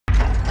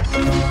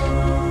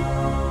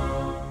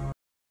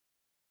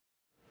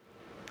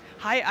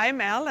Hi, I'm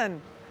Alan.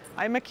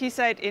 I'm a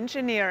Keysight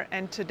engineer,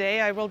 and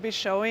today I will be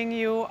showing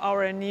you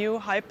our new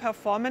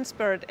high-performance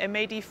Bert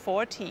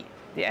M8040.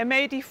 The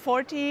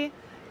M8040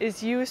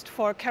 is used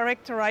for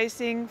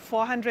characterizing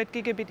 400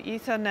 gigabit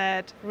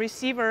Ethernet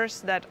receivers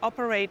that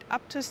operate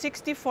up to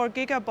 64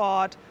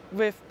 GBaud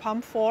with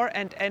PAM-4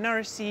 and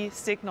NRZ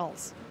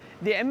signals.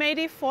 The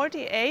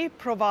M8040A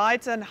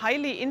provides a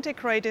highly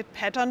integrated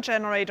pattern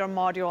generator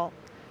module.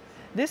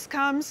 This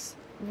comes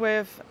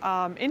with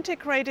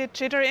integrated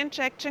jitter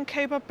injection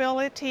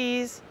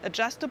capabilities,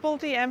 adjustable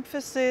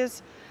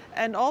de-emphasis,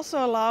 and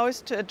also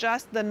allows to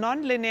adjust the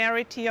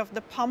non-linearity of the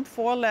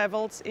PAM-4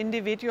 levels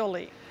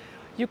individually.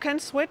 You can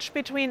switch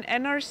between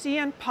NRZ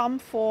and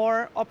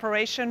PAM-4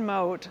 operation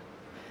mode.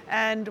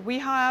 And we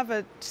have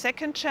a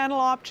second channel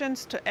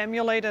options to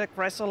emulate an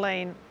aggressor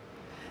lane.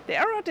 The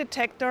error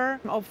detector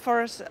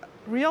offers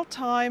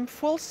real-time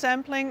full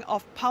sampling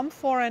of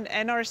PAM-4 and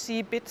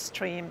NRZ bit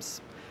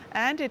streams,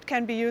 and it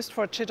can be used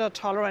for jitter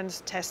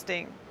tolerance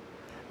testing.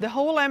 The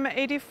whole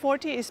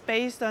M8040 is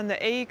based on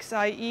the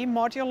AXIE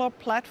modular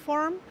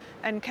platform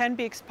and can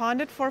be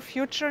expanded for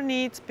future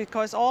needs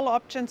because all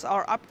options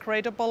are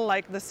upgradable,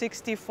 like the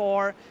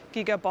 64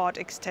 GBaud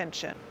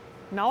extension.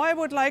 Now I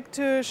would like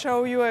to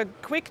show you a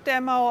quick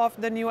demo of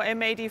the new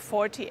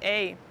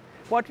M8040A.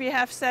 What we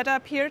have set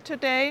up here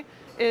today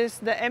is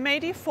the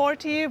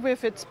M8040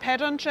 with its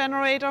pattern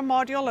generator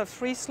module, a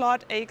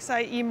 3-slot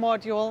AXIE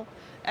module,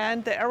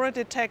 and the error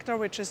detector,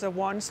 which is a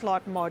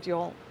 1-slot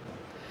module.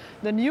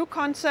 The new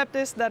concept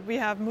is that we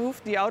have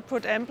moved the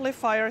output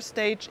amplifier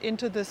stage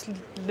into this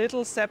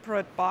little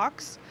separate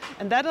box,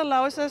 and that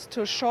allows us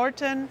to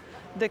shorten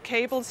the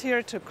cables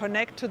here to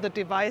connect to the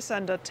device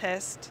under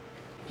test.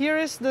 Here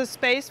is the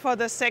space for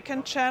the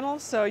second channel,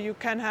 so you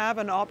can have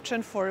an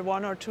option for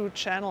 1 or 2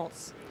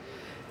 channels.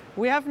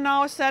 We have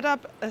now set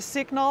up a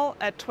signal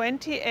at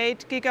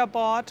 28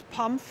 GBaud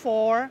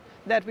PAM-4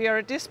 that we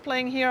are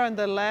displaying here on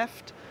the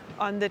left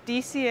on the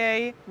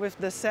DCA with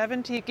the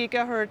 70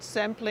 GHz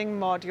sampling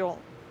module.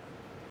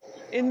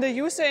 In the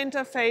user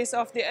interface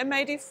of the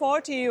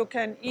M8040, you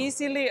can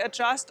easily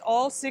adjust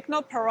all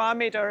signal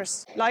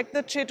parameters, like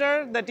the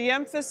jitter, the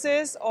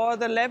de-emphasis, or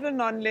the level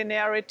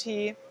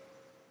nonlinearity.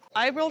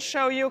 I will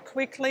show you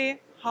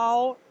quickly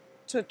how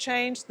to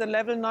change the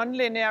level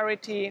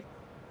nonlinearity.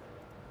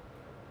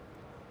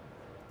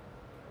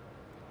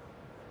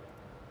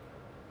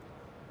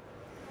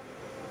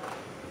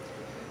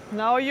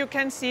 Now you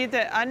can see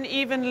the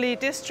unevenly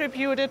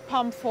distributed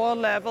PAM-4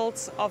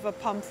 levels of a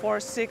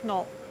PAM-4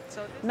 signal.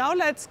 Now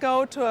let's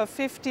go to a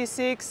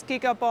 56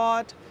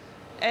 GBaud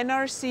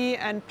NRZ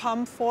and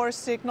PAM-4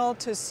 signal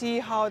to see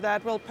how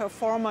that will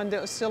perform on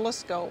the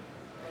oscilloscope.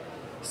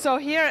 So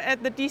here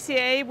at the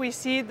DCA we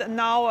see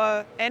now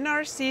a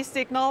NRZ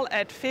signal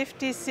at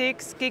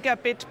 56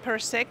 gigabit per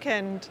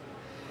second.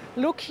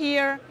 Look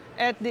here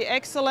at the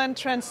excellent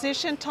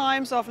transition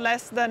times of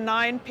less than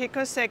 9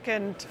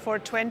 picoseconds for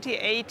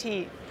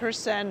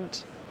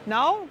 20-80%.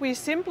 Now we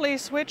simply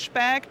switch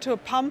back to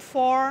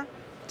PAM-4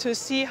 to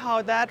see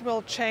how that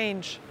will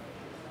change.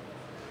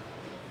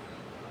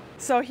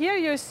 So here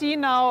you see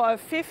now a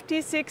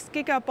 56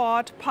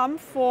 GBaud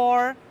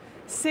PAM-4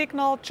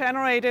 signal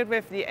generated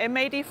with the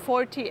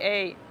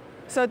M8040A.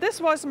 So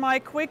this was my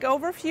quick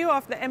overview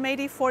of the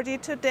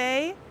M8040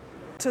 today.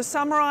 To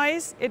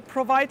summarize, it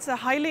provides a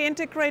highly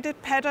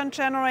integrated pattern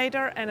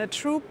generator and a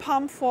true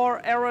PAM-4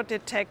 error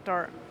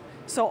detector.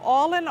 So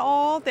all in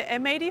all, the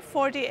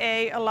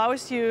M8040A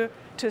allows you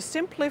to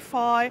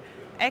simplify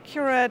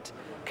accurate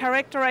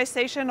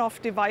characterization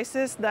of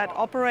devices that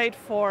operate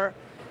for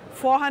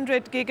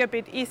 400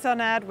 gigabit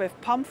Ethernet with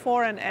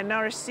PAM-4 and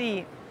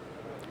NRZ.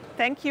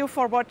 Thank you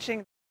for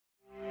watching.